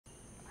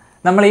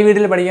നമ്മൾ ഈ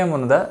വീഡിയോയിൽ പഠിക്കാൻ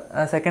പോകുന്നത്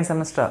സെക്കൻഡ്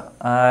സെമസ്റ്റർ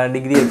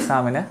ഡിഗ്രി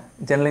എക്സാമിന്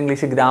ജനറൽ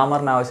ഇംഗ്ലീഷ്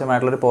ഗ്രാമറിന്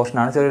ആവശ്യമായിട്ടുള്ളൊരു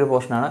പോർഷനാണ്. ചെറിയൊരു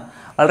പോർഷനാണ്,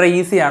 വളരെ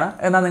ഈസിയാണ്.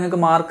 എന്നാൽ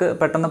നിങ്ങൾക്ക് മാർക്ക്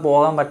പെട്ടെന്ന്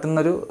പോകാൻ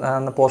പറ്റുന്നൊരു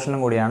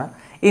പോർഷനും കൂടിയാണ്.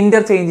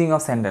 Interchanging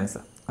of sentence.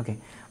 ഓക്കെ,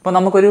 അപ്പോൾ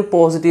നമുക്കൊരു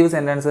പോസിറ്റീവ്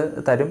സെൻറ്റൻസ്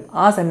തരും.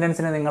 ആ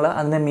സെൻറ്റൻസിനെ നിങ്ങൾ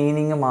അതിൻ്റെ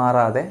മീനിങ്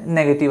മാറാതെ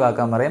നെഗറ്റീവ്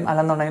ആക്കാൻ പറയും.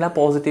 അല്ലെന്നുണ്ടെങ്കിൽ ആ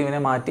പോസിറ്റീവിനെ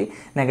മാറ്റി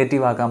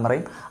നെഗറ്റീവ് ആക്കാൻ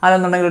പറയും.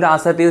 അല്ലെന്നുണ്ടെങ്കിൽ ഒരു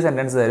അസർട്ടീവ്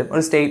സെൻറ്റൻസ് തരും,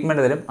 ഒരു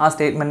സ്റ്റേറ്റ്മെൻറ്റ് തരും, ആ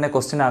സ്റ്റേറ്റ്മെൻറ്റിനെ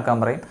ക്വസ്റ്റ്യൻ ആക്കാൻ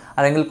പറയും.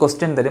 അല്ലെങ്കിൽ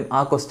ക്വസ്റ്റ്യൻ തരും,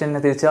 ആ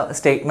ക്വസ്റ്റ്യനെ തിരിച്ച്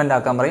സ്റ്റേറ്റ്മെൻറ്റ്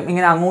ആക്കാൻ പറയും.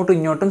 ഇങ്ങനെ അങ്ങോട്ടും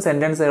ഇങ്ങോട്ടും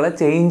സെൻറ്റൻസുകളെ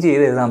ചേഞ്ച്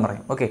ചെയ്ത് എഴുതാൻ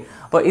പറയും. ഓക്കെ,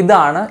 അപ്പോൾ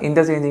ഇതാണ്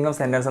ഇൻ്റർചേഞ്ചിങ് ഓഫ്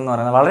സെൻറ്റൻസ് എന്ന്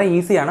പറയുന്നത്. വളരെ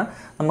ഈസിയാണ്,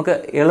 നമുക്ക്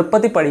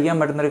എളുപ്പത്തിൽ പഠിക്കാൻ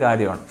പറ്റുന്നൊരു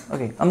കാര്യമാണ്.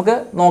 ഓക്കെ, നമുക്ക്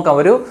നോക്കാം.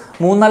 ഒരു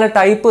 3-4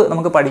 ടൈപ്പ്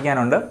നമുക്ക്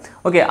പഠിക്കാനുണ്ട്.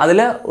 ഓക്കെ, അതിൽ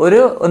ഒരു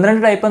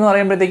 1-2 ടൈപ്പ് എന്ന്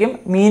പറയുമ്പോഴത്തേക്കും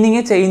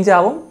മീനിങ് ചേഞ്ച്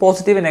ആവും,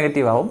 പോസിറ്റീവ്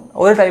നെഗറ്റീവ് ആവും.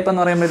 ഒരു ടൈപ്പ്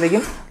എന്ന്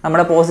പറയുമ്പോഴത്തേക്കും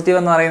നമ്മുടെ പോസിറ്റീവ്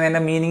എന്ന്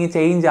പറയുന്നതിൻ്റെ മീനിങ്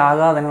ചേഞ്ച്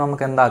ആകാതെ തന്നെ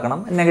നമുക്ക് എന്താക്കണം,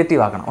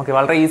 നെഗറ്റീവ് ആക്കണം. ഓക്കെ,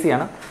 വളരെ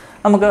ഈസിയാണ്,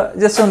 നമുക്ക്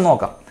ജസ്റ്റ് ഒന്ന്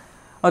നോക്കാം.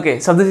 ഓക്കെ,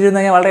 ശ്രദ്ധിച്ചിരുന്നു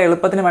കഴിഞ്ഞാൽ വളരെ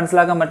എളുപ്പത്തിന്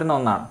മനസ്സിലാക്കാൻ പറ്റുന്ന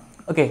ഒന്നാണ്.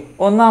 ഓക്കെ,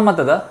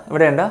 ഒന്നാമത്തത്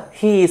ഇവിടെയുണ്ട്,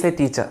 ഹി ഈസ് എ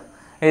ടീച്ചർ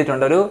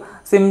എഴുതിയിട്ടുണ്ട്. ഒരു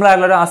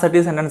സിമ്പിളായിട്ടുള്ളൊരു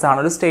അസർട്ടീവ് സെൻറ്റൻസ് ആണ്,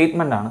 ഒരു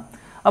സ്റ്റേറ്റ്മെൻ്റ് ആണ്.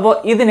 അപ്പോൾ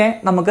ഇതിനെ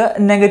നമുക്ക്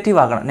നെഗറ്റീവ്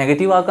ആക്കണം.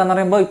 നെഗറ്റീവ് ആക്കുക എന്ന്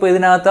പറയുമ്പോൾ ഇപ്പോൾ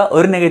ഇതിനകത്ത്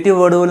ഒരു നെഗറ്റീവ്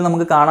വേർഡ് പോലും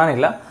നമുക്ക്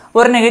കാണാനില്ല.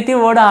 ഒരു നെഗറ്റീവ്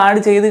വേർഡ് ആഡ്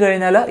ചെയ്ത്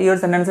കഴിഞ്ഞാൽ ഈ ഒരു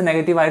സെൻറ്റൻസ്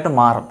നെഗറ്റീവായിട്ട്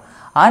മാറും.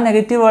 ആ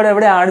നെഗറ്റീവ് വേർഡ്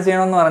എവിടെ ആഡ്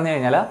ചെയ്യണമെന്ന് പറഞ്ഞു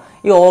കഴിഞ്ഞാൽ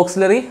ഈ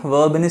ഓക്സിലറി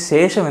വേർബിന്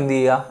ശേഷം എന്ത്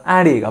ചെയ്യുക,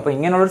 ആഡ് ചെയ്യുക. അപ്പോൾ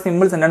ഇങ്ങനെയുള്ളൊരു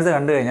സിമ്പിൾ സെൻറ്റൻസ്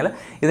കണ്ടു കഴിഞ്ഞാൽ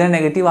ഇതിനെ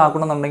നെഗറ്റീവ്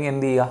ആക്കണമെന്നുണ്ടെങ്കിൽ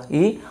എന്ത് ചെയ്യുക,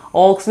 ഈ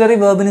ഓക്സിലറി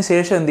വേർബിന്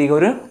ശേഷം എന്ത് ചെയ്യുക,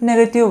 ഒരു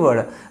നെഗറ്റീവ്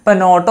വേർഡ്, ഇപ്പോൾ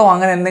നോട്ടോ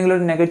അങ്ങനെ എന്തെങ്കിലും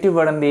ഒരു നെഗറ്റീവ്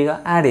വേർഡ് എന്ത് ചെയ്യുക,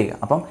 ആഡ് ചെയ്യുക.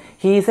 അപ്പം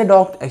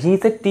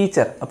ഹീസ് എ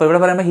ടീച്ചർ. അപ്പോൾ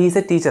ഇവിടെ പറയുമ്പോൾ ഹീസ്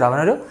എ ടീച്ചർ,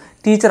 അവനൊരു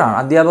ടീച്ചറാണ്,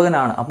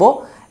 അധ്യാപകനാണ്. അപ്പോൾ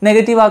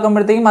നെഗറ്റീവ്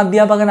ആക്കുമ്പോഴത്തേക്കും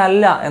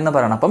അധ്യാപകനല്ല എന്ന്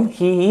പറയണം. അപ്പം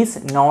he is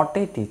not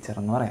A teacher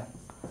എന്ന് പറയാം.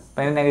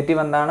 അപ്പം അതിന്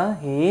നെഗറ്റീവ് എന്താണ്,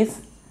 he is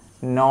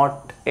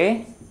not A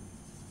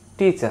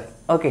teacher.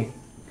 Okay,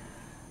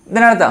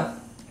 ഇതിനടുത്ത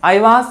I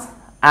was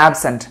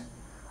absent.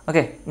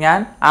 Okay, ഞാൻ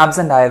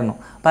ആബ്സെൻ്റ് ആയിരുന്നു.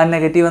 അപ്പം ആ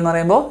നെഗറ്റീവ് എന്ന്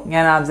പറയുമ്പോൾ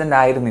ഞാൻ ആബ്സെൻ്റ്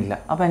ആയിരുന്നില്ല.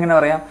 അപ്പോൾ എങ്ങനെ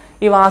പറയാം,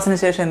 ഈ വാസിന്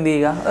ശേഷം എന്ത്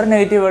ചെയ്യുക, ഒരു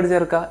നെഗറ്റീവ് വേർഡ്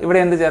ചേർക്കുക. ഇവിടെ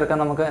എന്ത് ചേർക്കാം,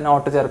 നമുക്ക്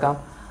നോട്ട് ചേർക്കാം.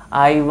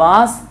 I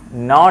was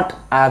not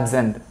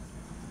absent.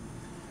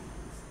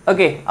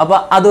 Okay, അപ്പോൾ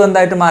അതും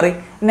എന്തായിട്ട് മാറി,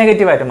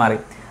 നെഗറ്റീവായിട്ട് മാറി.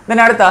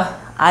 ഇതിനടുത്ത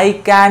I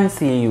can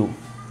see you.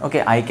 Okay,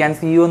 I can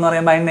see you എന്ന്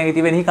പറയുമ്പോൾ അതിന്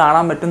നെഗറ്റീവ് എനിക്ക്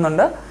കാണാൻ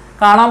പറ്റുന്നുണ്ട്,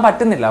 കാണാൻ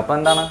പറ്റുന്നില്ല. അപ്പോൾ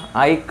എന്താണ്,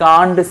 I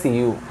can't see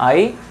you.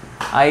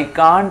 I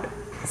can't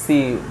see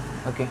you.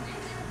 Okay,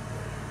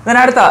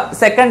 ഇതിനടുത്ത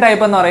second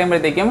type എന്ന്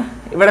പറയുമ്പോഴത്തേക്കും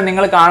ഇവിടെ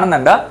നിങ്ങൾ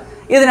കാണുന്നുണ്ട്,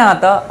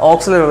 ഇതിനകത്ത്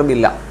ഓക്സിലറി വെർബ്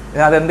ഇല്ല.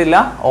 ഇതിനകത്ത്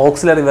എന്തില്ല,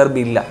 ഓക്സിലറി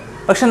വെർബ് ഇല്ല.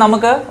 പക്ഷെ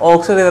നമുക്ക്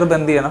ഓക്സിലറി വെർബ്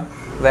എന്ത് ചെയ്യണം,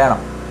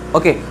 വേണം.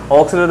 ഓക്കെ,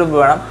 ഓക്സിലറി വെർബ്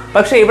വേണം.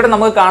 പക്ഷേ ഇവിടെ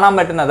നമുക്ക് കാണാൻ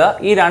പറ്റുന്നത്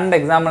ഈ 2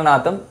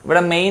 എക്സാമ്പിളിനകത്തും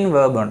ഇവിടെ മെയിൻ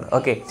വെർബ് ഉണ്ട്.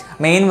 ഓക്കെ,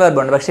 മെയിൻ വെർബ്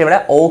ഉണ്ട്, പക്ഷേ ഇവിടെ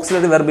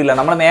ഓക്സിലറി വെർബ് ഇല്ല.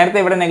 നമ്മൾ നേരത്തെ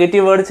ഇവിടെ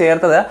നെഗറ്റീവ് വേർഡ്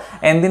ചേർത്തത്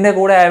എന്തിൻ്റെ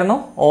കൂടെ ആയിരുന്നു,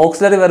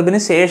 ഓക്സിലറി വെർബിന്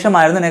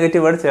ശേഷമായിരുന്നു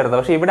നെഗറ്റീവ് വേർഡ് ചേർത്തത്.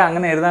 പക്ഷേ ഇവിടെ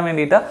അങ്ങനെ എഴുതാൻ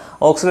വേണ്ടിയിട്ട്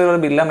ഓക്സിലറി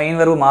വെർബ് ഇല്ല, മെയിൻ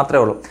വെർബ്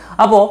മാത്രമേ ഉള്ളൂ.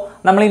 അപ്പോൾ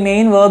നമ്മൾ ഈ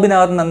മെയിൻ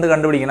വെർബിനകത്ത് നിന്ന് എന്ത്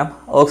കണ്ടുപിടിക്കണം,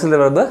 ഓക്സിലറി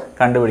വെർബ്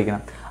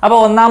കണ്ടുപിടിക്കണം. അപ്പോൾ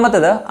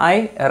ഒന്നാമത്തത് ഐ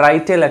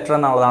റൈറ്റ് എ ലെറ്റർ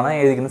എന്നുള്ളതാണ്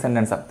എഴുതിക്കുന്ന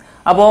സെൻറ്റൻസ്.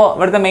 അപ്പോൾ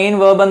ഇവിടുത്തെ മെയിൻ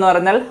വെർബ് എന്ന്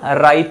പറഞ്ഞാൽ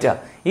റൈറ്റ്.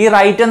 ഈ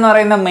റൈറ്റ് എന്ന്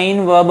പറയുന്ന മെയിൻ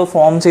വേർബ്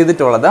ഫോം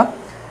ചെയ്തിട്ടുള്ളത്,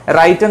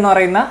 റൈറ്റ് എന്ന്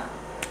പറയുന്ന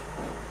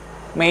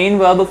മെയിൻ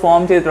വേർബ്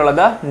ഫോം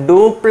ചെയ്തിട്ടുള്ളത് do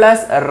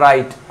plus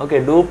right. Okay,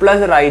 do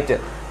plus right.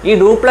 ഈ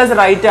ഡു പ്ലസ്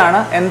റൈറ്റ് ആണ്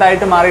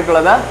എന്തായിട്ട്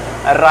മാറിയിട്ടുള്ളത്,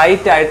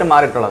 റൈറ്റ് ആയിട്ട്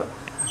മാറിയിട്ടുള്ളത്.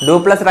 ഡു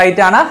പ്ലസ്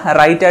റൈറ്റ് ആണ്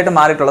റൈറ്റ് ആയിട്ട്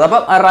മാറിയിട്ടുള്ളത്.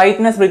 അപ്പം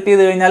റൈറ്റിനെ സ്പ്ലിറ്റ്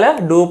ചെയ്ത് കഴിഞ്ഞാൽ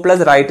ഡു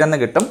പ്ലസ് റൈറ്റ് എന്ന്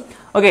കിട്ടും.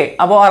 ഓക്കെ,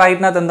 അപ്പോൾ ആ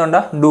റൈറ്റിനകത്ത് എന്തുണ്ട്,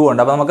 ഡു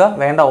ഉണ്ട്. അപ്പോൾ നമുക്ക്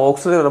വേണ്ട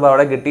ഓക്സിലറി വെർബ്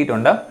അവിടെ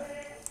കിട്ടിയിട്ടുണ്ട്.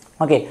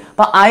 ഓക്കെ,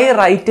 അപ്പോൾ ഐ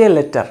റൈറ്റ് എ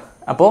ലെറ്റർ.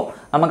 അപ്പോൾ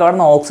നമുക്ക് അവിടെ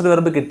നിന്ന് ഓക്സിലറി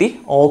വെർബ് കിട്ടി.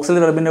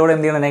 ഓക്സിലറി വെർബിൻ്റെ കൂടെ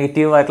എന്ത് ചെയ്യണം,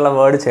 നെഗറ്റീവ് ആയിട്ടുള്ള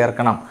വേർഡ്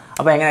ചേർക്കണം.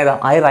 അപ്പോൾ എങ്ങനെ എഴുതാം,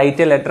 ഐ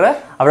റൈറ്റ് എ ലെറ്റർ,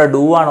 അവിടെ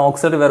ഡു ആണ്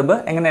ഓക്സിലറി വെർബ്.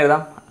 എങ്ങനെ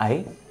എഴുതാം, I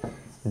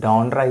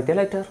don't write a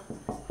letter.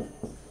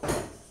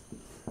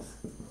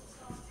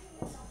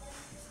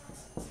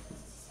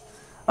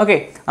 Okay,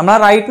 നമ്മൾ ആ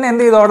റൈറ്റിനെ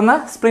എന്ത് ചെയ്തു, അവിടെ നിന്ന്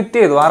സ്പ്ലിറ്റ്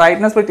ചെയ്തു. ആ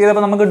റൈറ്റിനെ സ്പ്ലിറ്റ്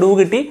ചെയ്തപ്പോൾ നമുക്ക് ഡു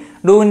കിട്ടി.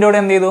 ഡൂവിൻ്റെ കൂടെ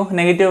എന്ത് ചെയ്തു,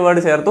 നെഗറ്റീവ്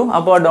വേർഡ് ചേർത്തു.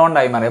 അപ്പോൾ ഡോണ്ട്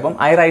ആയി മാറി. അപ്പം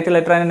ഐ റൈറ്റ് എ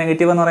ലെറ്റർ അതിന്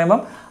നെഗറ്റീവ് എന്ന്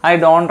പറയുമ്പോൾ I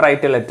don't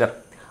write a letter.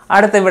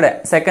 അടുത്ത ഇവിടെ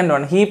second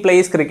one, he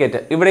place cricket.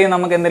 ഇവിടെയും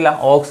നമുക്ക് എന്തില്ല,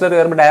 ഓക്സിലറി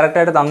വെർബ് ഡയറക്റ്റ്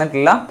ആയിട്ട്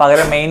തന്നിട്ടില്ല,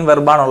 പകരം മെയിൻ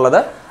വെർബാണുള്ളത്.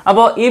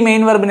 അപ്പോൾ ഈ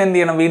മെയിൻ വെർബിന് എന്ത്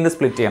ചെയ്യണം, വീണ്ടും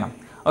സ്പ്ലിറ്റ് ചെയ്യണം.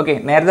 ഓക്കെ,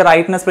 നേരത്തെ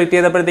റൈറ്റിനെ സ്പ്ലിറ്റ്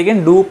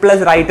ചെയ്തപ്പോഴത്തേക്കും ഡു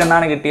പ്ലസ് റൈറ്റ്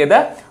എന്നാണ് കിട്ടിയത്.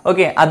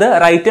 ഓക്കെ, അത്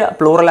റൈറ്റ്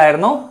പ്ലൂറൽ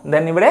ആയിരുന്നു.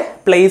 ദെൻ ഇവിടെ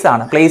പ്ലേസ്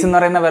ആണ്. പ്ലേസ് എന്ന്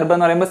പറയുന്ന വെർബ്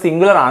എന്ന് പറയുമ്പോൾ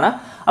സിംഗുലർ ആണ്.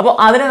 അപ്പോൾ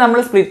അതിനെ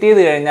നമ്മൾ സ്പ്ലിറ്റ്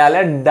ചെയ്ത് കഴിഞ്ഞാൽ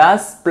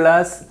ഡസ്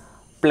പ്ലസ്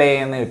പ്ലേ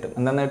എന്ന് കിട്ടും.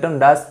 എന്തെന്ന് കിട്ടും,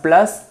 ഡസ്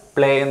പ്ലസ്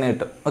പ്ലേ എന്ന്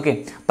കിട്ടും. ഓക്കെ,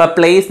 അപ്പോൾ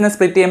പ്ലേസിനെ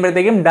സ്പ്ലിറ്റ്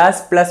ചെയ്യുമ്പോഴത്തേക്കും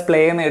ഡസ് പ്ലസ് പ്ലേ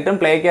എന്ന് കിട്ടും.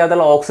 പ്ലേക്ക്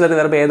അതുള്ള ഓക്സിലറി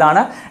വെർബ്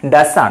ഏതാണ്,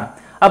 ഡസ് ആണ്.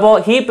 അപ്പോൾ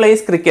ഹീ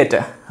പ്ലേസ് ക്രിക്കറ്റ്.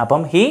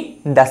 അപ്പം he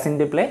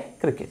doesn't play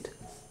cricket.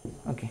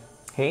 Okay,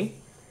 he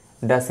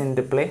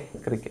doesn't play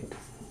cricket.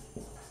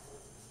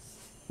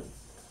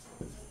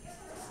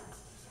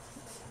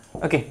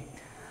 Okay,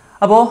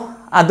 അപ്പോൾ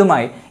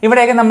അതുമായി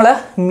ഇവിടെയൊക്കെ നമ്മൾ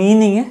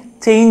മീനിങ്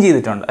ചേഞ്ച്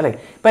ചെയ്തിട്ടുണ്ട് അല്ലേ.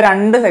 ഇപ്പോൾ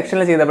 2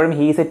 സെക്ഷനിൽ ചെയ്തപ്പോഴും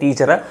he's A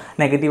teacher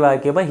negative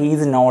ആക്കിയപ്പോൾ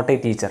he's not A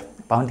teacher.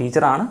 അപ്പോൾ അവൻ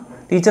ടീച്ചറാണ്,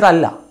 ടീച്ചർ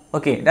അല്ല.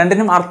 ഓക്കെ,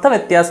 രണ്ടിനും അർത്ഥ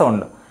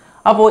വ്യത്യാസമുണ്ട്.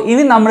 അപ്പോൾ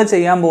ഇനി നമ്മൾ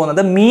ചെയ്യാൻ പോകുന്നത്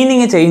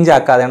മീനിങ് ചേഞ്ച്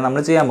ആക്കാതെയാണ്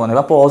നമ്മൾ ചെയ്യാൻ പോകുന്നത്.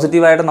 ഇപ്പോൾ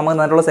പോസിറ്റീവായിട്ട് നമുക്ക്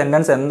തന്നിട്ടുള്ള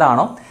സെൻറ്റൻസ്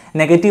എന്താണോ,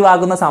 നെഗറ്റീവ്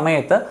ആകുന്ന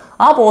സമയത്ത്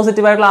ആ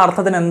പോസിറ്റീവായിട്ടുള്ള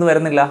അർത്ഥത്തിന് എന്ത്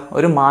വരുന്നില്ല,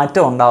 ഒരു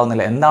മാറ്റം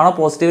ഉണ്ടാവുന്നില്ല. എന്താണോ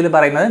പോസിറ്റീവിൽ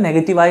പറയുന്നത്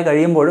നെഗറ്റീവായി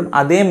കഴിയുമ്പോഴും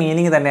അതേ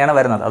മീനിങ് തന്നെയാണ്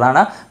വരുന്നത്.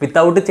 അതാണ്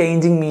വിത്തൗട്ട്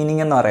ചേഞ്ചിങ്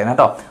മീനിങ് എന്ന് പറയുന്നത്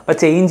കേട്ടോ. അപ്പോൾ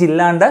ചേഞ്ച്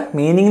ഇല്ലാണ്ട്,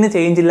 മീനിങ്ങിന്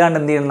ചേഞ്ച് ഇല്ലാണ്ട്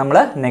എന്ത് ചെയ്യണം, നമ്മൾ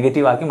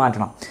നെഗറ്റീവ് ആക്കി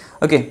മാറ്റണം.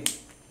 ഓക്കെ,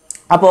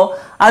 അപ്പോൾ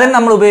അതിന്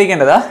നമ്മൾ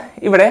ഉപയോഗിക്കേണ്ടത്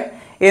ഇവിടെ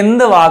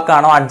എന്ത്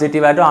വാക്കാണോ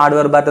അഡ്ജക്റ്റീവായിട്ടോ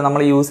ആഡ്വർബായിട്ടോ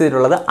നമ്മൾ യൂസ്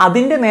ചെയ്തിട്ടുള്ളത്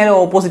അതിൻ്റെ നേരെ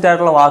ഓപ്പോസിറ്റ്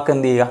ആയിട്ടുള്ള വാക്ക്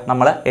എന്ത് ചെയ്യുക,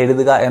 നമ്മൾ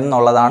എഴുതുക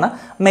എന്നുള്ളതാണ്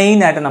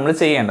മെയിനായിട്ട് നമ്മൾ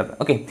ചെയ്യേണ്ടത്.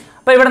 ഓക്കെ,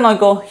 അപ്പോൾ ഇവിടെ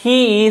നോക്കിക്കോ, ഹീ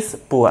ഈസ്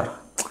പുവർ,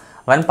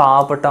 അവൻ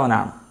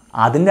പാവപ്പെട്ടവനാണ്.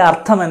 അതിൻ്റെ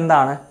അർത്ഥം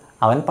എന്താണ്?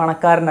 അവൻ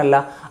പണക്കാരനല്ല.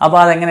 അപ്പോൾ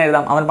അതെങ്ങനെ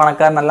എഴുതാം? അവൻ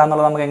പണക്കാരനല്ല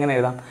എന്നുള്ളത് നമുക്ക് എങ്ങനെ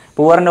എഴുതാം?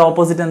 പുവറിൻ്റെ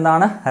ഓപ്പോസിറ്റ്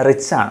എന്താണ്?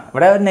 റിച്ച് ആണ്.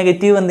 ഇവിടെ ഒരു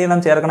നെഗറ്റീവ് എന്ത്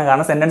ചെയ്യണം, ചേർക്കണം.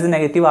 കാരണം സെൻറ്റൻസ്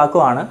നെഗറ്റീവ്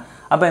ആക്കുവാണ്.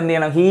 അപ്പോൾ എന്ത്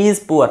ചെയ്യണം? He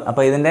is poor.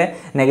 അപ്പോൾ ഇതിൻ്റെ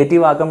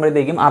നെഗറ്റീവ്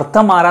ആക്കുമ്പോഴത്തേക്കും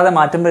അർത്ഥം മാറാതെ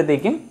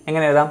മാറ്റുമ്പോഴത്തേക്കും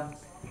എങ്ങനെ എഴുതാം?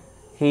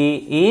 ഹീ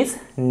ഈസ്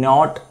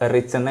നോട്ട്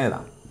റിച്ച് എന്ന്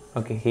എഴുതാം.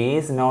 Okay, he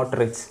is not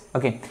rich.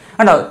 Okay,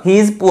 കണ്ടോ, ഹീ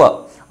ഈസ് പുവർ,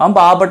 അവൻ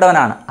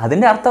പാവപ്പെട്ടവനാണ്.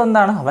 അതിൻ്റെ അർത്ഥം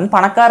എന്താണ്? അവൻ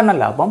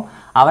പണക്കാരനല്ല. അപ്പം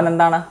അവൻ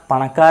എന്താണ്?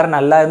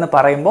 പണക്കാരനല്ല എന്ന്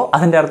പറയുമ്പോൾ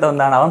അതിൻ്റെ അർത്ഥം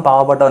എന്താണ്? അവൻ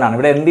പാവപ്പെട്ടവനാണ്.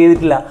 ഇവിടെ എന്ത്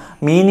ചെയ്തിട്ടില്ല?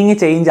 മീനിങ്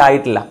ചേഞ്ച്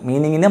ആയിട്ടില്ല,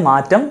 മീനിങ്ങിന്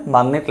മാറ്റം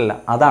വന്നിട്ടില്ല.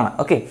 അതാണ്.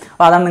 ഓക്കെ,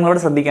 അപ്പോൾ അതാണ്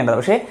നിങ്ങളോട് ശ്രദ്ധിക്കേണ്ടത്.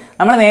 പക്ഷേ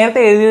നമ്മൾ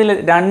നേരത്തെ എഴുതിയതിൽ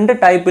 2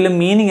 ടൈപ്പിലും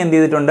മീനിങ് എന്ത്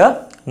ചെയ്തിട്ടുണ്ട്?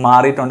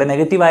 മാറിയിട്ടുണ്ട്.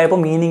 നെഗറ്റീവ് ആയപ്പോൾ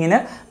മീനിങ്ങിന്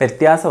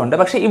വ്യത്യാസമുണ്ട്.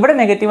 പക്ഷേ ഇവിടെ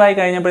നെഗറ്റീവായി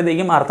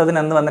കഴിഞ്ഞപ്പോഴത്തേക്കും അർത്ഥത്തിന്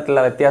എന്ത് വന്നിട്ടില്ല?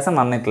 വ്യത്യാസം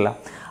വന്നിട്ടില്ല.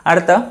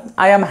 അടുത്ത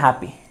ഐ ആം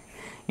ഹാപ്പി,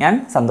 ഞാൻ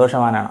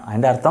സന്തോഷവാനാണ്.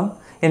 അതിൻ്റെ അർത്ഥം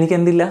എനിക്ക്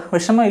എന്തില്ല?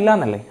 വിഷമം ഇല്ല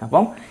എന്നല്ലേ.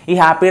 അപ്പം ഈ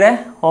ഹാപ്പിയുടെ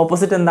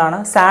ഓപ്പോസിറ്റ് എന്താണ്?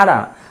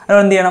 സാഡാണ്. അത്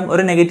എന്ത് ചെയ്യണം?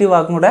 ഒരു നെഗറ്റീവ്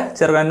വാക്കും കൂടെ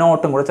ചേർക്കണം,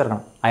 നോട്ടും കൂടെ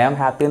ചേർക്കണം. ഐ ആം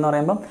ഹാപ്പി എന്ന്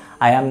പറയുമ്പം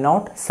I am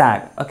not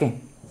sad. Okay,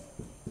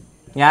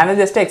 ഞാൻ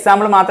ജസ്റ്റ്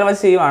എക്സാമ്പിൾ മാത്രം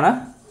വെച്ച് ചെയ്യുവാണ്.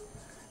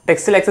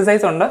 ടെക്സ്റ്റിൽ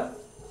എക്സസൈസ് ഉണ്ട്.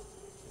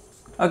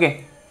 ഓക്കെ,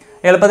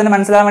 എളുപ്പത്തിന്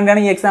മനസ്സിലാകാൻ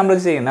വേണ്ടിയാണ് ഈ എക്സാമ്പിൾ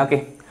വെച്ച് ചെയ്യുന്നത്. ഓക്കെ,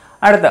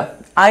 അടുത്ത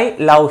ഐ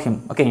ലവ് ഹിം.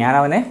 ഓക്കെ, ഞാൻ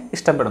അവനെ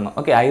ഇഷ്ടപ്പെടുന്നു.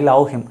 ഓക്കെ, ഐ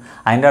ലവ് ഹിം,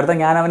 അതിൻ്റെ അർത്ഥം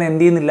ഞാൻ അവനെ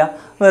എന്ത് ചെയ്യുന്നില്ല?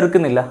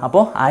 വെറുക്കുന്നില്ല.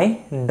 അപ്പോൾ I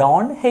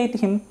don't hate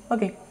him.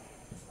 Okay,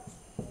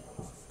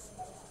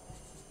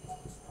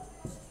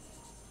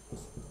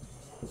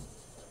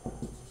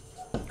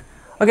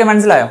 okay,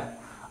 മനസ്സിലായോ?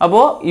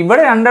 അപ്പോൾ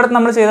ഇവിടെ രണ്ടിടത്ത്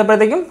നമ്മൾ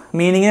ചെയ്തപ്പോഴത്തേക്കും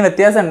മീനിങ്ങിന്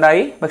വ്യത്യാസം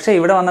ഉണ്ടായി. പക്ഷേ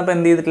ഇവിടെ വന്നപ്പോൾ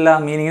എന്ത് ചെയ്തിട്ടില്ല?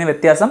 മീനിങ്ങിന്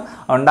വ്യത്യാസം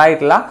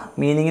ഉണ്ടായിട്ടില്ല.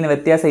 മീനിങ്ങിന്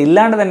വ്യത്യാസം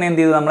ഇല്ലാണ്ട് തന്നെ എന്ത്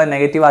ചെയ്തു? നമ്മൾ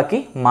നെഗറ്റീവ് ആക്കി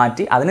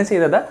മാറ്റി. അതിന്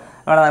ചെയ്തത്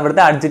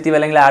ഇവിടുത്തെ അഡ്ജക്റ്റീവ്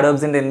അല്ലെങ്കിൽ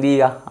ആഡ്വർബ്സിൻ്റെ എന്ത്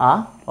ചെയ്യുക? ആ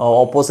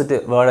ഓപ്പോസിറ്റ്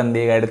വേർഡ് എന്ത്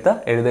ചെയ്യുക? എടുത്ത്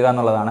എഴുതുക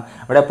എന്നുള്ളതാണ്.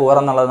 ഇവിടെ പുവർ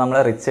എന്നുള്ളത് നമ്മൾ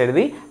റിച്ച്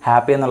എഴുതി,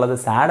 ഹാപ്പി എന്നുള്ളത്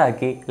സാഡ്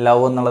ആക്കി,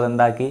 ലവ് എന്നുള്ളത്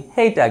എന്താക്കി?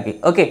 ഹെയ്റ്റ് ആക്കി.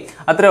 ഓക്കെ,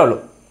 അത്രേ ഉള്ളൂ.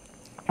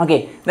 ഓക്കെ,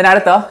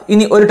 ഇതിനടുത്ത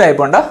ഇനി ഒരു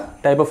ടൈപ്പ് ഉണ്ട്,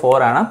 ടൈപ്പ്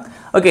 4 ആണ്.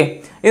 ഓക്കെ,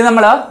 ഇത്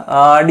നമ്മൾ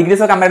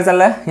ഡിഗ്രീസ് ഓഫ്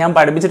കമ്പാരിസണിൽ ഞാൻ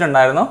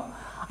പഠിപ്പിച്ചിട്ടുണ്ടായിരുന്നു.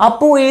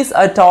 Appu is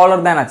ടോളർ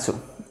than Achu.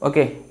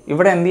 Okay,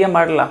 ഇവിടെ എന്ത് ചെയ്യാൻ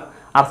പാടില്ല?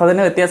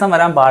 അർത്ഥത്തിന് വ്യത്യാസം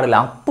വരാൻ പാടില്ല.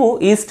 Appu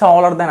is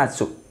ടോളർ than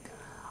Achu.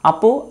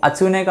 അപ്പു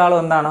അച്ചുവിനേക്കാളും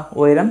എന്താണ്?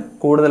 ഉയരം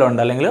കൂടുതലുണ്ട്,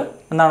 അല്ലെങ്കിൽ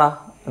എന്താണ്?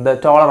 ഇത്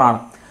ടോളറാണ്.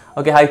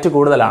 ഓക്കെ, ഹൈറ്റ്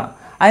കൂടുതലാണ്.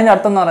 അതിൻ്റെ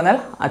അർത്ഥം എന്ന് പറഞ്ഞാൽ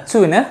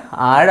അച്ചുവിന്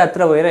ആരുടെ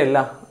അത്ര ഉയരം ഇല്ല,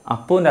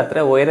 അപ്പുവിൻ്റെ അത്ര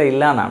ഉയരം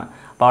ഇല്ല എന്നാണ്.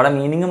 അപ്പോൾ അവിടെ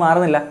മീനിങ്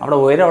മാറുന്നില്ല. അവിടെ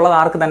ഉയരം ഉള്ളത്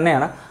ആർക്ക്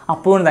തന്നെയാണ്?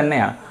 അപ്പുവിന്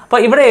തന്നെയാണ്. അപ്പോൾ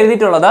ഇവിടെ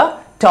എഴുതിയിട്ടുള്ളത്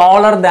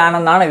ടോളർ ദാൻ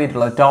എന്നാണ്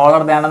എഴുതിയിട്ടുള്ളത്.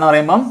 ടോളർ ദാൻ എന്ന്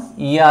പറയുമ്പം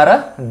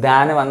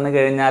ദാൻ വന്നു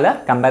കഴിഞ്ഞാൽ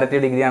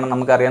കമ്പാരറ്റീവ് ഡിഗ്രി ആണെന്ന്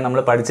നമുക്കറിയാം,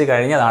 നമ്മൾ പഠിച്ചു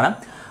കഴിഞ്ഞതാണ്.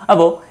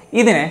 അപ്പോൾ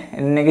ഇതിനെ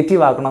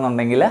നെഗറ്റീവ്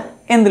ആക്കണമെന്നുണ്ടെങ്കിൽ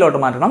എന്തിലോട്ട്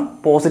മാറ്റണം?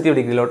 പോസിറ്റീവ്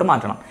ഡിഗ്രിയിലോട്ട്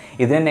മാറ്റണം.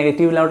 ഇതിനെ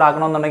നെഗറ്റീവിലോട്ട്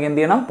ആക്കണമെന്നുണ്ടെങ്കിൽ എന്ത്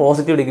ചെയ്യണം?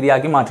 പോസിറ്റീവ് ഡിഗ്രി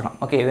ആക്കി മാറ്റണം.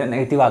 ഓക്കെ, ഇത്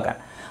നെഗറ്റീവ് ആക്കാൻ.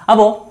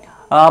 അപ്പോൾ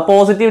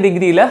പോസിറ്റീവ്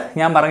ഡിഗ്രിയിൽ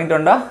ഞാൻ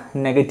പറഞ്ഞിട്ടുണ്ട്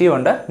നെഗറ്റീവ്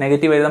ഉണ്ട്.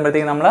 നെഗറ്റീവ്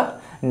എഴുതുമ്പോഴത്തേക്ക് നമ്മൾ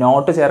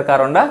നോട്ട്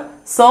ചേർക്കാറുണ്ട്.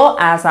 സോ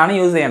ആസ് ആണ്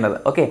യൂസ് ചെയ്യേണ്ടത്.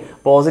 ഓക്കെ,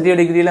 പോസിറ്റീവ്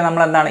ഡിഗ്രിയിൽ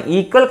നമ്മൾ എന്താണ്?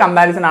 ഈക്വൽ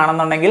കമ്പാരിസൺ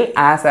ആണെന്നുണ്ടെങ്കിൽ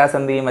ആസ്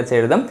എന്ത് ചെയ്യും? വെച്ച്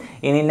എഴുതും.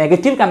 ഇനി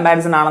നെഗറ്റീവ്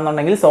കമ്പാരിസൺ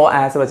ആണെന്നുണ്ടെങ്കിൽ സോ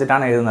ആസ്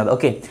വെച്ചിട്ടാണ് എഴുതുന്നത്.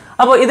 ഓക്കെ,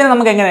 അപ്പോൾ ഇതിനെ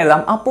നമുക്ക് എങ്ങനെ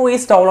എഴുതാം? Appu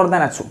is ടോളർ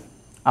than Achu.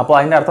 അപ്പോൾ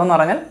അതിൻ്റെ അർത്ഥം എന്ന്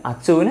പറഞ്ഞാൽ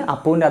അച്ചുവിന്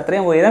അപ്പുവിൻ്റെ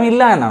അത്രയും ഉയരം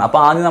ഇല്ല എന്നാണ്. അപ്പോൾ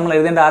ആദ്യം നമ്മൾ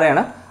എഴുതേണ്ട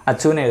ആരെയാണ്?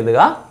 അച്ചുവിനെ എഴുതുക.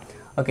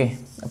 ഓക്കെ,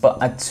 അപ്പോൾ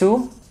അച്ചു,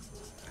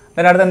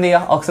 ഇതിനടുത്ത് എന്ത്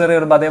ചെയ്യുക? ഓക്സിലറി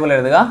വെർബ് അതേപോലെ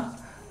എഴുതുക.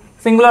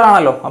 സിംഗുലർ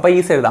ആണല്ലോ, അപ്പോൾ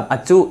ഈസ് എഴുതാം.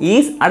 അച്ചു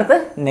ഈസ്, അടുത്ത്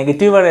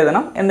നെഗറ്റീവ് വേർഡ്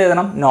എഴുതണം. എന്ത്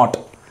എഴുതണം? Not.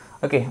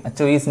 Okay,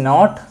 Achu is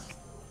not.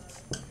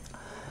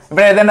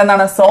 ഇവിടെ എഴുതേണ്ട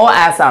എന്താണ്? സോ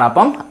ആസ് ആണ്.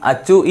 അപ്പം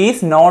Achu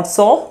is not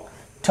so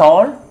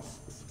toll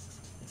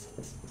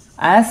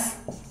as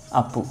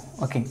Appu.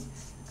 Okay,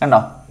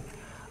 കണ്ടോ?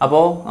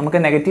 അപ്പോൾ നമുക്ക്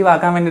നെഗറ്റീവ്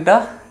ആക്കാൻ വേണ്ടിയിട്ട്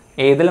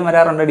ഏതിലും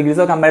വരാറുണ്ട്. ഡിഗ്രീസ്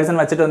ഓഫ് കമ്പാരിസൺ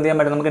വെച്ചിട്ട് എന്ത് ചെയ്യാൻ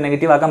പറ്റും? നമുക്ക്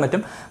നെഗറ്റീവ് ആക്കാൻ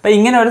പറ്റും. അപ്പോൾ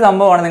ഇങ്ങനെ ഒരു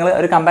സംഭവമാണ്. നിങ്ങൾ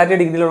ഒരു കമ്പാരിറ്റീവ്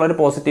ഡിഗ്രിയിലുള്ള ഒരു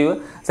പോസിറ്റീവ്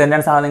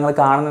സെൻറ്റൻസ് ആണ് നിങ്ങൾ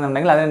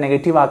കാണുന്നുണ്ടെങ്കിൽ അതിനെ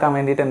നെഗറ്റീവ് ആക്കാൻ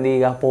വേണ്ടിയിട്ട് എന്ത്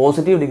ചെയ്യുക?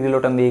 പോസിറ്റീവ്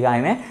ഡിഗ്രിയിലോട്ട് എന്ത് ചെയ്യുക?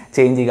 അതിനെ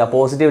ചേഞ്ച് ചെയ്യുക.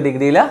 പോസിറ്റീവ്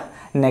ഡിഗ്രിയിൽ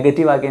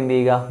നെഗറ്റീവ് ആക്കി എന്ത്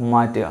ചെയ്യുക?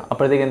 മാറ്റുക.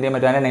 അപ്പോഴത്തേക്ക് എന്ത് ചെയ്യാൻ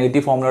പറ്റും? അതിൻ്റെ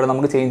നെഗറ്റീവ് ഫോമിലൂടെ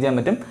നമുക്ക് ചേഞ്ച് ചെയ്യാൻ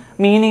പറ്റും.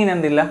 മീനിങ്ങിന്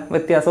എന്തില്ല?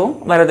 വ്യത്യാസവും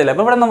വരത്തില്ല.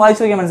 അപ്പോൾ ഇവിടെ നിന്ന്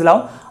വായിച്ചു നോക്കിയാൽ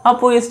മനസ്സിലാവും.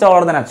 Appu is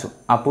ടോളർ than Achu.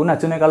 അപ്പുവിന്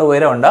അച്ചുവിനേക്കാൾ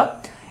ഉയരമുണ്ട്.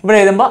 ഇവിടെ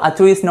എഴുതുമ്പോൾ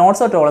Achu is not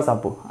so toll as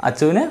Appu.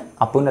 അച്ചുവിന്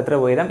അപ്പുവിൻ്റെ അത്ര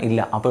ഉയരം ഇല്ല.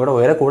 അപ്പോൾ ഇവിടെ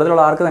ഉയരം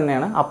കൂടുതലുള്ള ആർക്ക്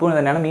തന്നെയാണ്? അപ്പുവിന്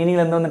തന്നെയാണ്.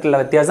 മീനിങ്ങിൽ എന്ത് വന്നിട്ടില്ല?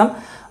 വ്യത്യാസം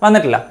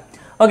വന്നിട്ടില്ല.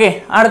 ഓക്കെ,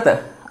 അടുത്ത്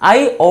I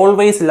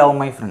always love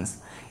my friends.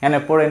 ഞാൻ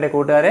എപ്പോഴും എൻ്റെ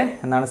കൂട്ടുകാരെ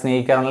എന്താണ്?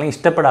 സ്നേഹിക്കാറുണ്ടെങ്കിൽ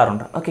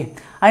ഇഷ്ടപ്പെടാറുണ്ട്. ഓക്കെ,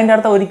 അതിൻ്റെ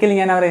അർത്ഥം ഒരിക്കലും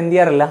ഞാൻ അവരെ എന്ത്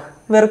ചെയ്യാറില്ല?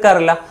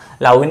 വെറുക്കാറില്ല.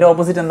 ലവിൻ്റെ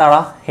ഓപ്പോസിറ്റ്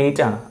എന്താണ്?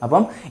 ഹെയ്റ്റ് ആണ്.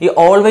 അപ്പം ഈ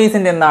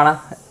ഓൾവേസിൻ്റെ എന്താണ്?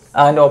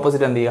 അതിൻ്റെ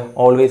ഓപ്പോസിറ്റ് എന്ത് ചെയ്യുക?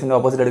 ഓൾവേസിൻ്റെ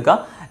ഓപ്പോസിറ്റ് എടുക്കുക,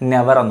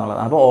 നെവർ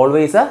എന്നുള്ളതാണ്. അപ്പോൾ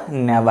always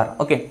never.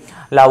 Okay,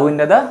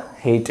 ലവിൻ്റെത്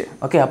hate.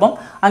 Okay, അപ്പം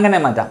അങ്ങനെ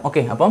മാറ്റാം.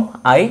 ഓക്കെ, അപ്പം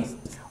ഐ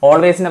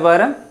ഓൾവേസിന്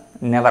പകരം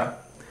never.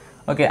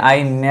 Okay, I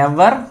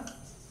never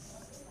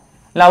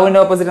ലവിൻ്റെ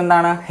opposite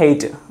എന്താണ്?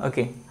 Hate.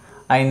 Okay,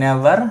 I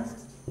never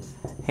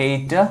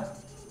hate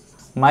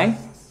my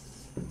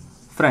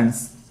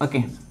friends. Okay,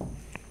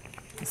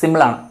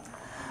 സിമ്പിളാണ്.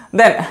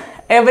 Then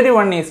every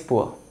one is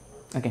poor.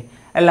 Okay,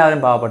 എല്ലാവരും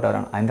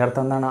പാവപ്പെട്ടവരാണ്. അതിൻ്റെ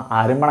അർത്ഥം എന്താണ്?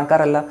 ആരും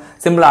പണക്കാരല്ല.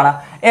 സിമ്പിളാണ്.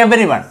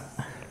 എവരി വൺ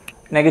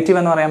നെഗറ്റീവ്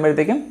എന്ന്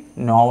പറയുമ്പോഴത്തേക്കും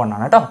നോ വൺ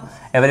ആണ് കേട്ടോ.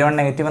 എവരി വൺ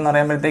നെഗറ്റീവ് എന്ന്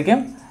പറയുമ്പോഴത്തേക്കും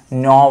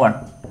നോ വൺ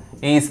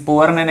ഈസ്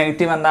പുവറിൻ്റെ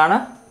നെഗറ്റീവ്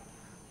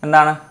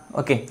എന്താണ്?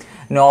 Okay,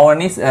 no one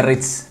is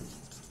rich.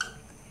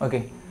 Okay,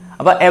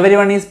 അപ്പോൾ എവരി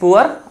വൺ ഈസ്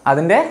പുവർ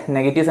അതിൻ്റെ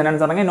നെഗറ്റീവ്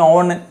സെൻറ്റൻസ് ഉണ്ടെങ്കിൽ നോ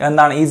വൺ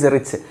എന്താണ്? Is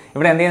rich.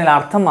 ഇവിടെ എന്ത് ചെയ്യുന്നില്ല?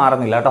 അർത്ഥം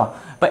മാറുന്നില്ല കേട്ടോ.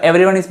 ഇപ്പോൾ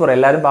എവരി വൺ ഈസ് പുവർ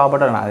എല്ലാവരും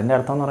പാവപ്പെട്ടവരാണ്. അതിൻ്റെ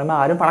അർത്ഥം എന്ന് പറയുമ്പോൾ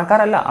ആരും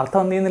പണക്കാരല്ല. അർത്ഥം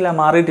എന്ത് ചെയ്യുന്നില്ല?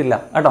 മാറിയിട്ടില്ല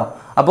കേട്ടോ.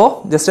 അപ്പോൾ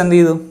ജസ്റ്റ് എന്ത്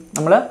ചെയ്തു?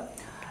 നമ്മൾ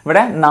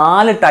ഇവിടെ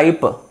 4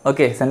 ടൈപ്പ്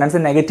ഓക്കെ സെൻറ്റൻസ്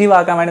നെഗറ്റീവ്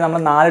ആക്കാൻ വേണ്ടി നമ്മൾ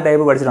 4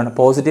 ടൈപ്പ് പഠിച്ചിട്ടുണ്ട്.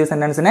 പോസിറ്റീവ്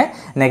സെൻറ്റൻസിനെ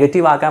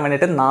നെഗറ്റീവ് ആക്കാൻ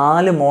വേണ്ടിയിട്ട്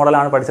 4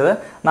 മോഡലാണ് പഠിച്ചത്.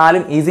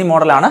 4 ഈസി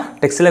മോഡലാണ്.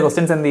 ടെക്സ്റ്റിലെ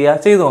ക്വസ്റ്റ്യൻസ് എന്ത് ചെയ്യുക?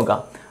 ചെയ്തു നോക്കാം.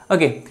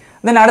 ഓക്കെ,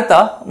 ദെൻ അടുത്ത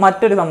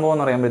മറ്റൊരു സംഭവം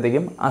എന്ന്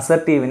പറയുമ്പോഴത്തേക്കും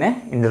അസർട്ടീവിനെ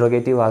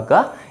ഇൻറ്ററോഗേറ്റീവ് ആക്കുക,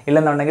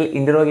 ഇല്ലെന്നുണ്ടെങ്കിൽ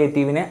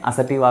ഇൻറ്ററോഗേറ്റീവിനെ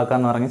അസർട്ടീവ് ആക്കുക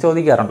എന്ന് പറഞ്ഞ്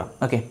ചോദിക്കാറുണ്ട്.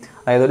 ഓക്കെ,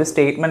 അതായത് ഒരു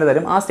സ്റ്റേറ്റ്മെൻറ്റ്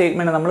തരും, ആ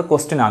സ്റ്റേറ്റ്മെൻറ്റ് നമ്മൾ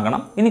ക്വസ്റ്റ്യൻ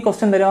ആക്കണം. ഇനി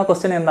ക്വസ്റ്റ്യൻ തരും, ആ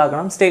ക്വസ്റ്റ്യൻ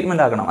എന്താക്കണം?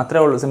 സ്റ്റേറ്റ്മെൻറ്റ് ആക്കണം.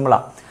 അത്രേ ഉള്ളൂ,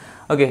 സിമ്പിളാണ്.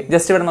 ഓക്കെ,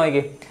 ജസ്റ്റ് ഇവിടെ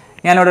നോക്കിക്കേ,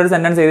 ഞാനിവിടെ ഒരു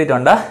സെൻറ്റൻസ്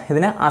എഴുതിയിട്ടുണ്ട്.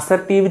 ഇതിന്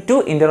അസർട്ടീവ് ടു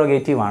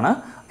ഇൻറ്ററോഗേറ്റീവ് ആണ്.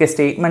 ഓക്കെ,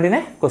 സ്റ്റേറ്റ്മെൻറ്റിനെ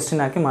ക്വസ്റ്റ്യൻ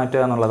ആക്കി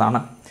മാറ്റുക എന്നുള്ളതാണ്.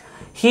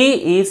 He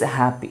is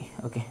happy.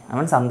 ഓക്കെ,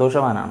 അവൻ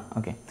സന്തോഷവാനാണ്.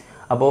 ഓക്കെ,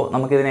 അപ്പോൾ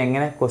നമുക്കിതിനെ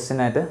എങ്ങനെ ക്വസ്റ്റ്യൻ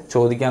ആയിട്ട്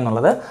ചോദിക്കുക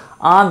എന്നുള്ളത്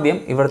ആദ്യം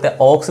ഇവിടുത്തെ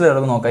ഓക്സിലറി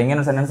വെർബ് നോക്കുക.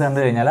 ഇങ്ങനെ സെൻറ്റൻസ്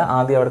കണ്ടു കഴിഞ്ഞാൽ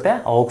ആദ്യം അവിടുത്തെ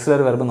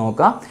ഓക്സിലറി വെർബ്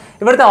നോക്കുക.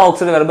 ഇവിടുത്തെ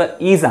ഓക്സിലറി വെർബ്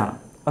ഈസ് ആണ്.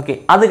 ഓക്കെ,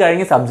 അത്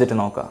കഴിഞ്ഞ് സബ്ജക്റ്റ്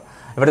നോക്കുക.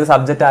 ഇവിടുത്തെ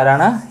സബ്ജക്റ്റ്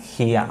ആരാണ്?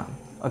 ഹീ ആണ്.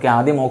 ഓക്കെ,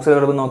 ആദ്യം ഓക്സിലറി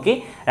വെർബ് നോക്കി,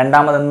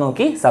 രണ്ടാമതെന്ന്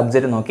നോക്കി,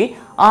 സബ്ജക്റ്റ് നോക്കി.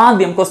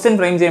 ആദ്യം ക്വസ്റ്റ്യൻ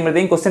ഫ്രെയിം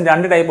ചെയ്യുമ്പോഴത്തേക്കും ക്വസ്റ്റ്യൻ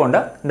 2 ടൈപ്പ് ഉണ്ട്.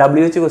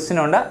 WH ക്വസ്റ്റ്യൻ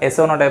ഉണ്ട്,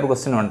 SO ടൈപ്പ്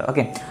ക്വസ്റ്റ്യൻ ഉണ്ട്.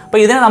 ഓക്കെ, അപ്പോൾ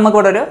ഇതിനെ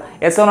നമുക്കിവിടെ ഒരു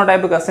SO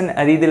ടൈപ്പ് ക്വസ്റ്റ്യൻ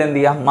രീതിയിൽ എന്ത്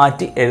ചെയ്യാം?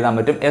 മാറ്റി എഴുതാൻ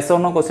പറ്റും. SO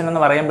ക്വസ്റ്റ്യൻ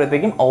എന്ന്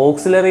പറയുമ്പോഴത്തേക്കും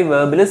ഓക്സിലറി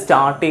വെർബിൽ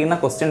സ്റ്റാർട്ട് ചെയ്യുന്ന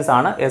ക്വസ്റ്റ്യൻസ്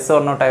ആണ് SO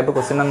ടൈപ്പ്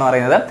ക്വസ്റ്റ്യൻ എന്ന്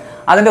പറയുന്നത്.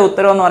 അതിൻ്റെ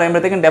ഉത്തരം എന്ന്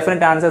പറയുമ്പോഴത്തേക്കും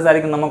ഡെഫിനറ്റ് ആൻസേഴ്സ്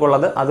ആയിരിക്കും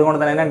നമുക്കുള്ളത്. അതുകൊണ്ട്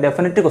തന്നെ അതിനെ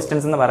ഡെഫിനറ്റ്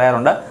ക്വസ്റ്റ്യൻസ് എന്ന്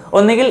പറയാറുണ്ട്.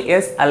 ഒന്നുകിൽ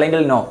യെസ്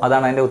അല്ലെങ്കിൽ നോ,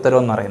 അതാണ് അതിൻ്റെ ഉത്തരം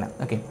എന്ന് പറയുന്നത്.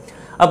 ഓക്കെ,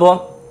 അപ്പോൾ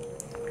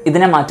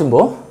ഇതിനെ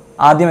മാറ്റുമ്പോൾ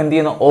ആദ്യം എന്ത്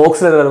ചെയ്യുന്നു?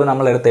 ഓക്സിലറി വെർബ്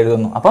നമ്മൾ എടുത്ത്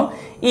എഴുതുന്നു. അപ്പം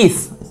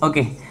ഈസ്.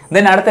 ഓക്കെ,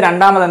 ദെൻ അടുത്ത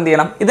രണ്ടാമത് എന്ത്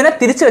ചെയ്യണം? ഇതിനെ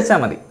തിരിച്ചു വെച്ചാൽ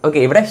മതി. ഓക്കെ,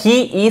 ഇവിടെ ഹീ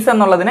ഈസ്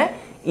എന്നുള്ളതിനെ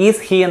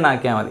ഈസ് ഹീ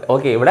എന്നാക്കിയാൽ മതി.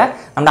 ഓക്കെ, ഇവിടെ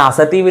നമ്മുടെ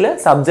അസർട്ടീവിൽ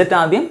സബ്ജക്റ്റ്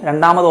ആദ്യം,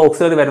 രണ്ടാമത്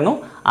ഓക്സിലറി വരുന്നു.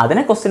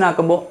 അതിനെ ക്വസ്റ്റ്യൻ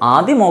ആക്കുമ്പോൾ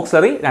ആദ്യം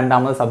ഓക്സിലറി,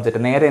 രണ്ടാമത്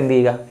സബ്ജക്റ്റ്. നേരെ എന്ത്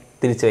ചെയ്യുക?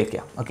 തിരിച്ചു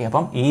വയ്ക്കുക. ഓക്കെ,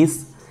 അപ്പം ഈസ്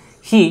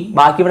ഹീ,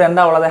 ബാക്കി ഇവിടെ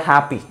എന്താ ഉള്ളത്?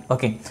 ഹാപ്പി.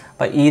 ഓക്കെ,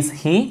 അപ്പം is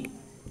he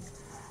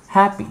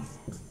happy.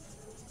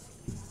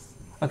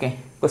 Okay,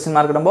 question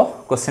mark ഇടുമ്പോൾ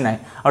ക്വസ്റ്റ്യൻ ആയി.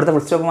 അവിടുത്തെ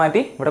ഫുൾ സ്റ്റോപ്പ് മാറ്റി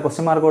ഇവിടെ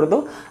ക്വസ്റ്റ്യൻ മാർക്ക് കൊടുത്തു.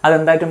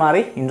 അതെന്തായിട്ട്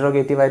മാറി?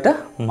 ഇൻട്രോഗേറ്റീവായിട്ട്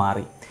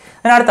മാറി.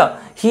 അടുത്ത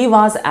he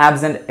was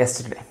absent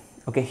yesterday.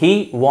 Okay, he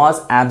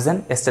was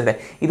absent yesterday.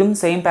 ഇതും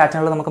സെയിം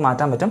പാറ്റേണിൽ നമുക്ക്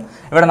മാറ്റാൻ പറ്റും.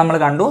 ഇവിടെ നമ്മൾ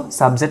കണ്ടു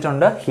സബ്ജക്റ്റ്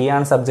ഉണ്ട്, ഹി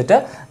ആണ് സബ്ജക്റ്റ്.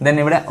 ദെൻ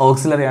ഇവിടെ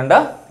ഓക്സിലറി ഉണ്ട്,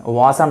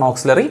 വാസ് ആണ്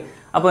ഓക്സിലറി.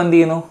 അപ്പോൾ എന്ത്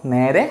ചെയ്യുന്നു?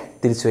 നേരെ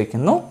തിരിച്ചു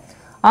വയ്ക്കുന്നു.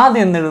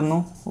 ആദ്യം എന്തെഴുതുന്നു?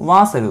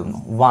 വാസ്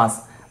എഴുതുന്നു, വാസ്.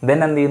 ദെൻ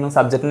എന്ത് ചെയ്യുന്നു?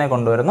 സബ്ജക്റ്റിനെ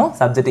കൊണ്ടുവരുന്നു.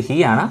 സബ്ജക്റ്റ് ഹി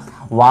ആണ്,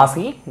 വാസ്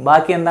ഹി.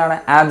 ബാക്കി എന്താണ്?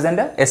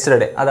 Absent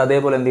yesterday. അത്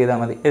അതേപോലെ എന്ത് ചെയ്താൽ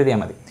മതി? എഴുതിയാൽ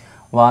മതി.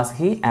 Was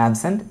he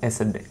absent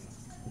yesterday.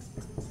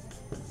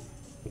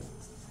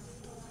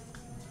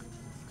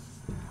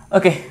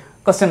 Okay,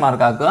 question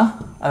mark ആക്കുക.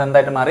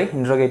 അതെന്തായിട്ട് മാറി?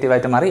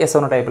 ഇൻട്രോഗേറ്റീവായിട്ട് മാറി. SO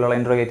ടൈപ്പിലുള്ള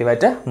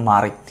ഇൻട്രോഗേറ്റീവായിട്ട്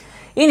മാറി.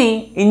 ഇനി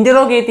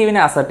ഇൻറ്ററോഗേറ്റീവിനെ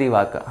അസർട്ടീവ്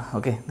ആക്കുക.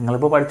 ഓക്കെ,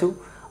 നിങ്ങളിപ്പോൾ പഠിച്ചു.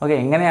 ഓക്കെ,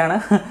 എങ്ങനെയാണ്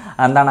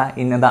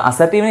എന്താണ്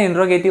അസർട്ടീവിനെ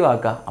ഇൻട്രോഗേറ്റീവ്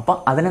ആക്കുക. അപ്പോൾ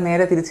അതിനെ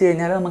നേരെ തിരിച്ചു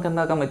കഴിഞ്ഞാൽ നമുക്ക്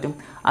എന്താക്കാൻ പറ്റും?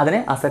 അതിനെ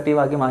അസർട്ടീവ്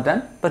ആക്കി മാറ്റാൻ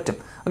പറ്റും.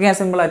 ഓക്കെ, ഞാൻ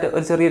സിമ്പിളായിട്ട്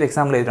ഒരു ചെറിയൊരു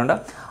എക്സാമ്പിൾ ചെയ്തിട്ടുണ്ട്.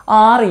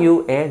 Are you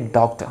A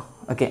doctor?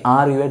 Okay,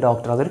 are you A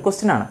doctor അതൊരു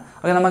ക്വസ്റ്റ്യൻ ആണ്.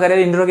 ഓക്കെ,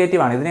 നമുക്കറിയാം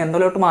ഇൻട്രോഗേറ്റീവ് ആണ്. ഇതിനെ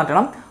എന്തോലോട്ട്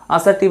മാറ്റണം?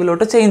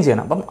 അസർട്ടീവിലോട്ട് ചേഞ്ച്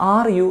ചെയ്യണം. അപ്പം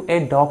ആർ യു എ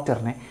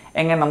ഡോക്ടറിനെ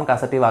എങ്ങനെ നമുക്ക്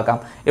അസർട്ടീവ് ആക്കാം?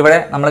 ഇവിടെ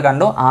നമ്മൾ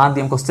കണ്ടു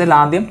ആദ്യം ക്വസ്റ്റ്യനിൽ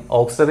ആദ്യം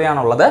ഓക്സിലറി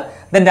ആണുള്ളത്.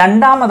 ദെൻ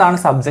രണ്ടാമതാണ്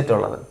സബ്ജക്റ്റ്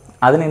ഉള്ളത്.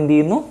 അതിനെന്ത്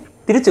ചെയ്യുന്നു?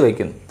 തിരിച്ചു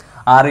വയ്ക്കുന്നു.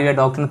 ആർ യു എ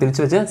ഡോക്ടറിനെ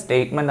തിരിച്ചു വെച്ച്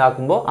സ്റ്റേറ്റ്മെൻറ്റ്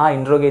ആക്കുമ്പോൾ ആ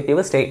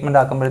interrogative statement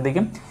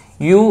ആക്കുമ്പോഴത്തേക്കും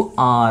you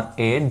are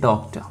A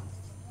doctor.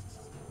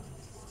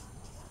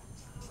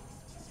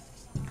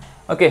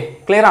 Okay,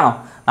 clear ആണോ?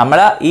 നമ്മൾ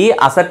ഈ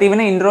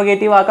അസർട്ടീവിനെ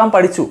ഇൻട്രോഗേറ്റീവ് ആക്കാൻ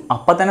പഠിച്ചു.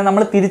 അപ്പം തന്നെ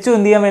നമ്മൾ തിരിച്ചു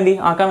എന്ത് ചെയ്യാൻ വേണ്ടി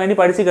ആക്കാൻ വേണ്ടി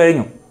പഠിച്ചു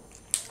കഴിഞ്ഞു.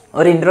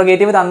 ഒരു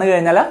ഇൻട്രോഗേറ്റീവ് തന്നു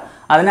കഴിഞ്ഞാൽ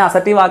അതിനെ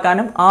അസർട്ടീവ്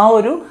ആക്കാനും ആ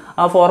ഒരു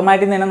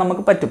ഫോർമാറ്റിൽ നിന്ന് തന്നെ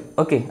നമുക്ക് പറ്റും.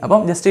 ഓക്കെ, അപ്പം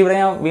ജസ്റ്റ് ഇവിടെ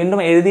ഞാൻ വീണ്ടും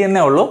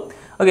എഴുതിയെന്നേ ഉള്ളൂ.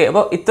 ഓക്കെ,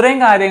 അപ്പോൾ ഇത്രയും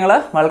കാര്യങ്ങൾ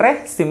വളരെ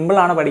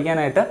സിമ്പിളാണ്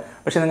പഠിക്കാനായിട്ട്.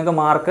 പക്ഷേ നിങ്ങൾക്ക്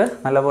മാർക്ക്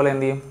നല്ലപോലെ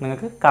എന്ത് ചെയ്യും?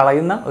 നിങ്ങൾക്ക്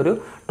കളയുന്ന ഒരു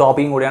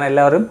ടോപ്പിക്കും കൂടിയാണ്.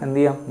 എല്ലാവരും എന്ത്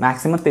ചെയ്യാം?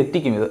 മാക്സിമം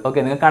തെറ്റിക്കും ഇത്. ഓക്കെ,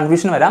 നിങ്ങൾക്ക്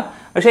കൺഫ്യൂഷൻ വരാം.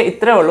 പക്ഷേ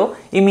ഇത്രേ ഉള്ളൂ.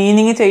 ഈ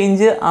മീനിങ്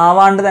ചേഞ്ച്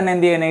ആവാണ്ട് തന്നെ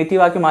എന്ത് ചെയ്യുക?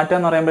 നെഗറ്റീവ് ആക്കി മാറ്റുക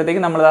എന്ന്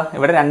പറയുമ്പോഴത്തേക്ക് നമ്മൾ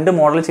ഇവിടെ 2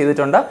 മോഡൽ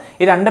ചെയ്തിട്ടുണ്ട്.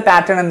 ഈ 2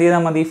 പാറ്റേൺ എന്ത്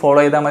ചെയ്താൽ മതി? ഫോളോ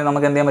ചെയ്താൽ മതി.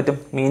 നമുക്ക് എന്ത് ചെയ്യാൻ പറ്റും?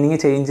 മീനിങ്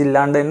ചേഞ്ച്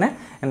ഇല്ലാണ്ട് തന്നെ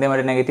എന്ത് ചെയ്യാൻ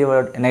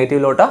പറ്റും?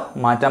 നെഗറ്റീവിലോട്ട്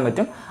മാറ്റാൻ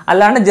പറ്റും.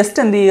 അല്ലാണ്ട്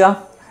ജസ്റ്റ് എന്ത് ചെയ്യുക?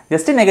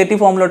 ജസ്റ്റ് നെഗറ്റീവ്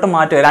ഫോമിലോട്ട്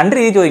മാറ്റുക. രണ്ട്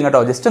രീതി ചോദിക്കും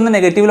കേട്ടോ. ജസ്റ്റ് ഒന്ന്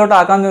നെഗറ്റീവിലോട്ട്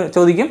ആക്കാൻ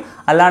ചോദിക്കും,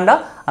 അല്ലാണ്ട്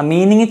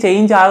മീനിങ്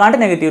ചേഞ്ച് ആകാണ്ട്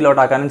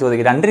നെഗറ്റീവിലോട്ട് ആക്കാനും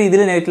ചോദിക്കും. രണ്ട്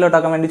രീതിയിൽ നെഗറ്റീവിലോട്ട്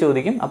ആക്കാൻ വേണ്ടി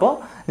ചോദിക്കും. അപ്പോൾ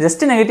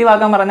ജസ്റ്റ് നെഗറ്റീവ്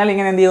ആക്കാൻ പറഞ്ഞാൽ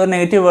ഇങ്ങനെ എന്ത് ചെയ്യുക, ഒരു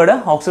നെഗറ്റീവ് വേർഡ്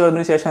ഓക്സിലറി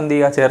വെർബിന് ശേഷം എന്ത്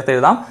ചെയ്യുക, ചേർത്ത്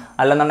എഴുതാം.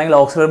 അല്ലെന്നുണ്ടെങ്കിൽ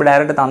ഓക്സിലറി വെർബ്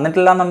ഡയറക്റ്റ്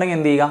തന്നിട്ടില്ല എന്നുണ്ടെങ്കിൽ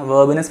എന്ത് ചെയ്യുക,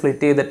 വേർബിനെ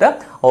സ്പ്ലിറ്റ് ചെയ്തിട്ട്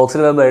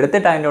ഓക്സിലറി വെർബ്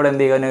എടുത്തിട്ട് അതിൻ്റെ കൂടെ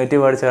എന്ത് ചെയ്യുക,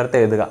 നെഗറ്റീവ് വേർഡ് ചേർത്ത്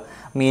എഴുതുക.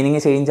 മീനിങ്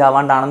ചേഞ്ച്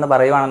ആവാണ്ടാണെന്ന്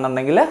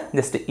പറയുവാണെന്നുണ്ടെങ്കിൽ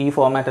ജസ്റ്റ് ഈ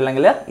ഫോമാറ്റ്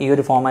അല്ലെങ്കിൽ ഈ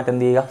ഒരു ഫോമാറ്റ്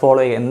എന്ത് ചെയ്യുക, ഫോളോ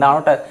ചെയ്യുക.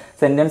 എന്താണോ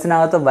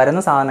സെൻറ്റൻസിനകത്ത്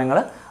വരുന്ന സാധനങ്ങൾ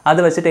അത്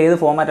വെച്ചിട്ട് ഏത്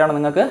ഫോമാറ്റാണോ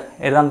നിങ്ങൾക്ക്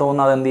എഴുതാൻ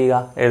തോന്നുന്നത് അത് എന്ത്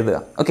ചെയ്യുക, എഴുതുക.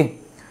 ഓക്കെ,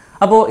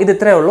 അപ്പോൾ ഇത്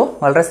ഇത്രയേ ഉള്ളൂ,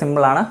 വളരെ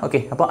സിമ്പിളാണ്.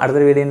 ഓക്കെ, അപ്പോൾ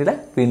അടുത്തൊരു വീഡിയോയിൽ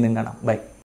വീണ്ടും കാണാം. ബൈ.